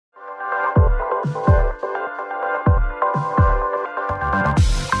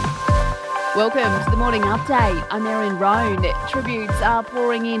Welcome to the Morning Update. I'm Erin Roan. Tributes are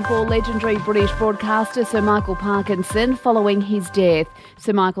pouring in for legendary British broadcaster Sir Michael Parkinson following his death.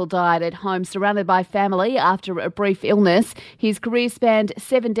 Sir Michael died at home surrounded by family after a brief illness. His career spanned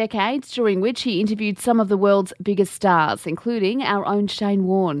 7 decades, during which he interviewed some of the world's biggest stars, including our own Shane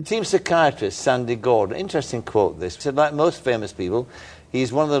Warne. Team psychiatrist Sandy Gordon, interesting quote this, said like most famous people,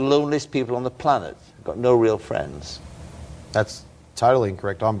 he's one of the loneliest people on the planet, got no real friends. That's totally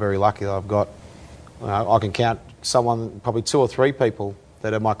incorrect. I'm very lucky that I've got, I can count probably 2 or 3 people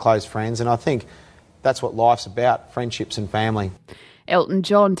that are my close friends, and I think that's what life's about, friendships and family. Elton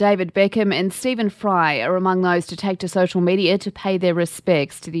John, David Beckham and Stephen Fry are among those to take to social media to pay their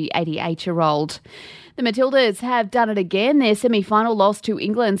respects to the 88-year-old. The Matildas have done it again. Their semi-final loss to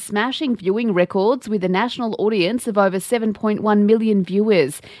England, smashing viewing records with a national audience of over 7.1 million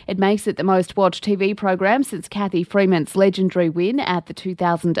viewers. It makes it the most watched TV program since Kathy Freeman's legendary win at the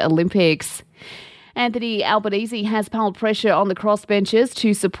 2000 Olympics. Anthony Albanese has piled pressure on the crossbenchers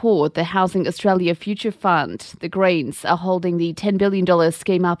to support the Housing Australia Future Fund. The Greens are holding the $10 billion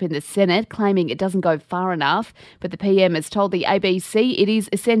scheme up in the Senate, claiming it doesn't go far enough. But the PM has told the ABC it is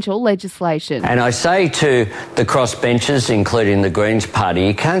essential legislation. And I say to the crossbenchers, including the Greens Party,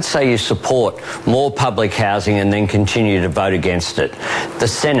 you can't say you support more public housing and then continue to vote against it. The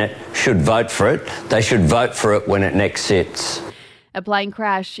Senate should vote for it. They should vote for it when it next sits. A plane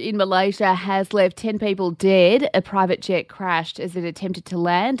crash in Malaysia has left 10 people dead. A private jet crashed as it attempted to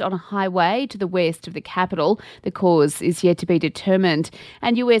land on a highway to the west of the capital. The cause is yet to be determined.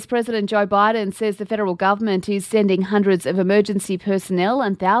 And US President Joe Biden says the federal government is sending hundreds of emergency personnel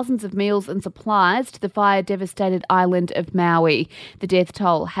and thousands of meals and supplies to the fire-devastated island of Maui. The death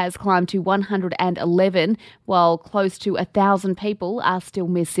toll has climbed to 111, while close to 1,000 people are still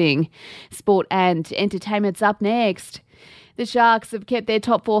missing. Sport and entertainment's up next. The Sharks have kept their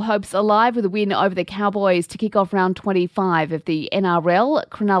top 4 hopes alive with a win over the Cowboys to kick off round 25 of the NRL.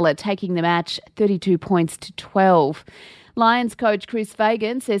 Cronulla taking the match 32 points to 12. Lions coach Chris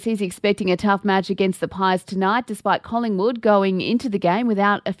Fagan says he's expecting a tough match against the Pies tonight, despite Collingwood going into the game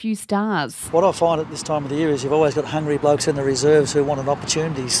without a few stars. What I find at this time of the year is you've always got hungry blokes in the reserves who want an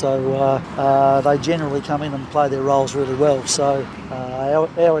opportunity, so they generally come in and play their roles really well. So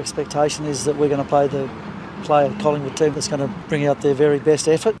our expectation is that we're going to play a Collingwood team that's going to bring out their very best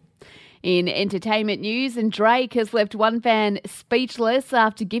effort. In entertainment news, and Drake has left one fan speechless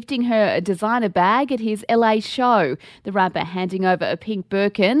after gifting her a designer bag at his LA show. The rapper handing over a pink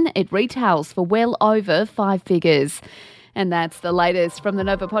Birkin. It retails for well over 5 figures. And that's the latest from the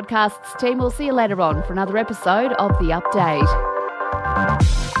Nova Podcasts team. We'll see you later on for another episode of The Update.